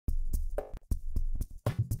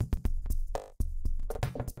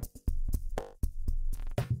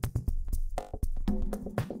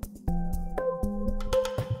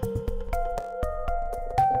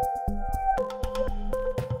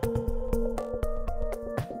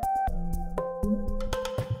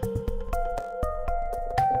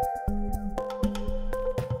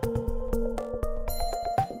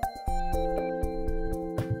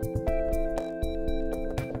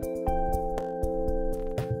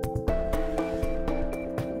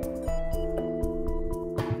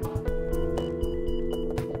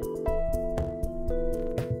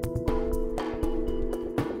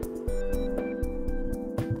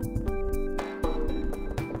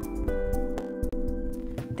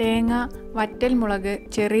തേങ്ങ, വറ്റൽമുളക്,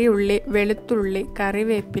 ചെറിയ ഉള്ളി, വെളുത്തുള്ളി,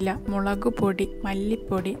 കറിവേപ്പില, മുളകുപൊടി,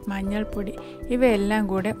 മല്ലിപ്പൊടി, മഞ്ഞൾപ്പൊടി ഇവയെല്ലാം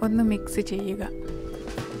കൂടെ ഒന്ന് മിക്സ് ചെയ്യുക.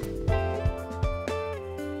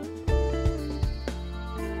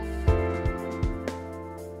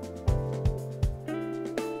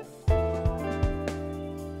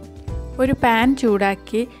 ഒരു പാൻ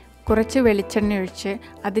ചൂടാക്കി കുറച്ച് വെളിച്ചെണ്ണ ഒഴിച്ച്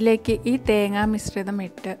അതിലേക്ക് ഈ തേങ്ങാ മിശ്രിതം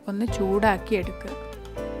ഇട്ട് ഒന്ന് ചൂടാക്കി എടുക്കുക.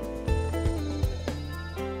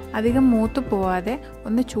 അധികം മൂത്തു പോവാതെ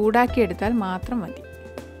ഒന്ന് ചൂടാക്കി എടുത്താൽ മാത്രം മതി.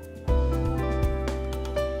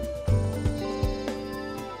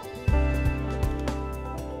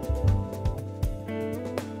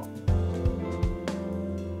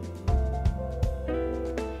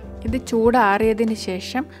 ഇത് ചൂടാറിയതിന്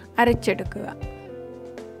ശേഷം അരച്ചെടുക്കുക.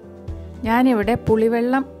 ഞാനിവിടെ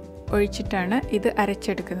പുളിവെള്ളം ഒഴിച്ചിട്ടാണ് ഇത്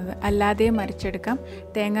അരച്ചെടുക്കുന്നത്. അല്ലാതെയും അരച്ചെടുക്കാം.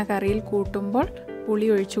 തേങ്ങ കറിയിൽ കൂട്ടുമ്പോൾ പുളി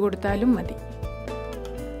ഒഴിച്ചു കൊടുത്താലും മതി.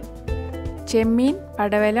 ചെമ്മീൻ,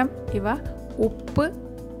 പടവലം ഇവ ഉപ്പ്,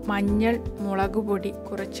 മഞ്ഞൾ, മുളകുപൊടി,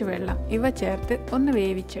 കുറച്ച് വെള്ളം ഇവ ചേർത്ത് ഒന്ന്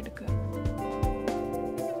വേവിച്ചെടുക്കുക.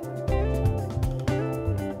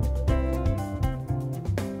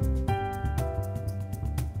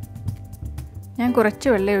 ഞാൻ കുറച്ച്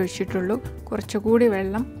വെള്ളം ഒഴിച്ചിട്ടുള്ളൂ. കുറച്ചുകൂടി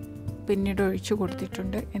വെള്ളം പിന്നീട് ഒഴിച്ചു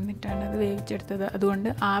കൊടുത്തിട്ടുണ്ട്. എന്നിട്ടാണ് അത് വേവിച്ചെടുത്തത്. അതുകൊണ്ട്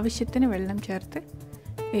ആവശ്യത്തിന് വെള്ളം ചേർത്ത്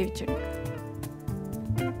വേവിച്ചെടുക്കുക.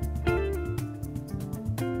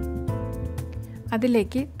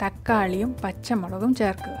 അതിലേക്ക് തക്കാളിയും പച്ചമുളകും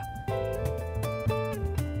ചേർക്കുക.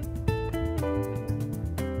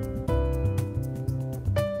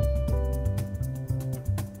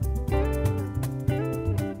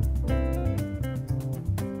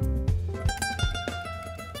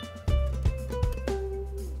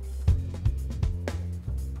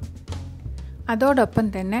 അതോടൊപ്പം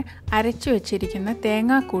തന്നെ അരച്ചു വച്ചിരിക്കുന്ന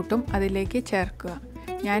തേങ്ങാക്കൂട്ടും അതിലേക്ക് ചേർക്കുക.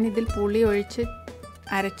 ഞാനിതിൽ പുളി ഒഴിച്ച്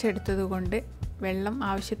അരച്ചെടുത്തത് കൊണ്ട്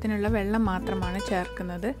ആവശ്യത്തിനുള്ള വെള്ളം മാത്രമാണ്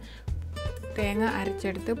ചേർക്കുന്നത്. തേങ്ങ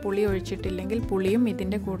അരച്ചെടുത്ത് പുളി ഒഴിച്ചിട്ടില്ലെങ്കിൽ പുളിയും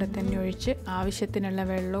ഇതിൻ്റെ കൂടെ തന്നെ ഒഴിച്ച് ആവശ്യത്തിനുള്ള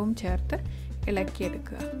വെള്ളവും ചേർത്ത്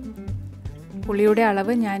ഇളക്കിയെടുക്കുക. പുളിയുടെ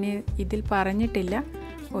അളവ് ഞാൻ ഇതിൽ പറഞ്ഞിട്ടില്ല.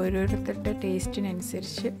 ഓരോരുത്തരുടെ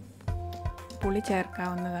ടേസ്റ്റിനനുസരിച്ച് പുളി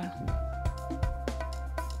ചേർക്കാവുന്നതാണ്.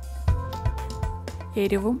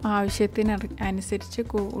 എരിവും ആവശ്യത്തിനനുസരിച്ച്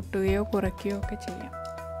കൂട്ടുകയോ കുറയ്ക്കുകയോ ഒക്കെ ചെയ്യാം.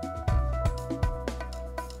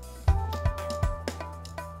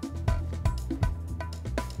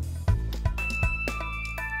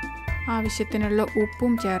 ആവശ്യത്തിനുള്ള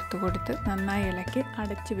ഉപ്പും ചേർത്ത് കൊടുത്ത് നന്നായി ഇളക്കി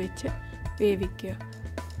അടച്ചു വെച്ച് വേവിക്കുക.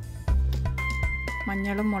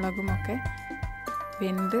 മഞ്ഞളും മുളകുമൊക്കെ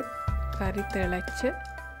വെന്ത് കറി തിളച്ച്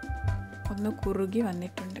ഒന്ന് കുറുകി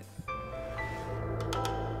വന്നിട്ടുണ്ട്.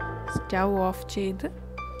 സ്റ്റൗ ഓഫ് ചെയ്ത്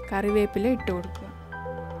കറിവേപ്പില ഇട്ട് കൊടുക്കുക.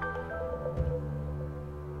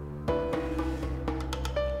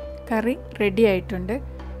 കറി റെഡി ആയിട്ടുണ്ട്.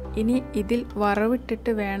 ഇനി ഇതിൽ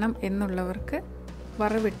വറവിട്ടിട്ട് വേണം എന്നുള്ളവർക്ക്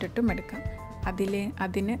വറവിട്ടിട്ടും എടുക്കാം.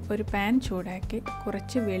 അതിന് ഒരു പാൻ ചൂടാക്കി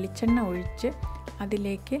കുറച്ച് വെളിച്ചെണ്ണ ഒഴിച്ച്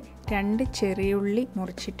അതിലേക്ക് 2 ചെറിയുള്ളി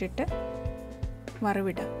മുറിച്ചിട്ടിട്ട്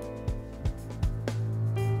വറവിടാം.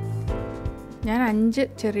 ഞാൻ 5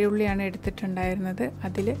 ചെറിയുള്ളിയാണ് എടുത്തിട്ടുണ്ടായിരുന്നത്.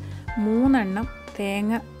 അതിൽ 3 എണ്ണം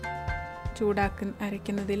തേങ്ങ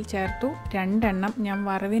അരയ്ക്കുന്നതിൽ ചേർത്തു. 2 എണ്ണം ഞാൻ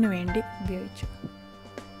വറവിന് വേണ്ടി ഉപയോഗിച്ചു.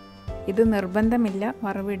 ഇത് നിർബന്ധമില്ല.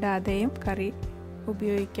 വറവിടാതെയും കറി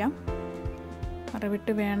ഉപയോഗിക്കാം.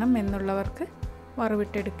 വറവിട്ട് വേണം എന്നുള്ളവർക്ക്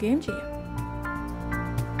വറവിട്ടെടുക്കുകയും ചെയ്യാം.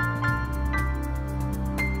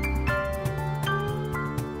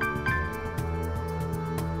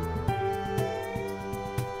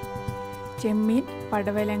 ചെമ്മീൻ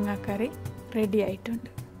പടവലങ്ങ കറി റെഡി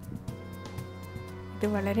ആയിട്ടുണ്ട്. ഇത്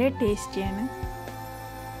വളരെ ടേസ്റ്റിയാണ്.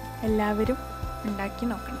 എല്ലാവരും ഉണ്ടാക്കി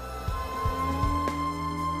നോക്കണം.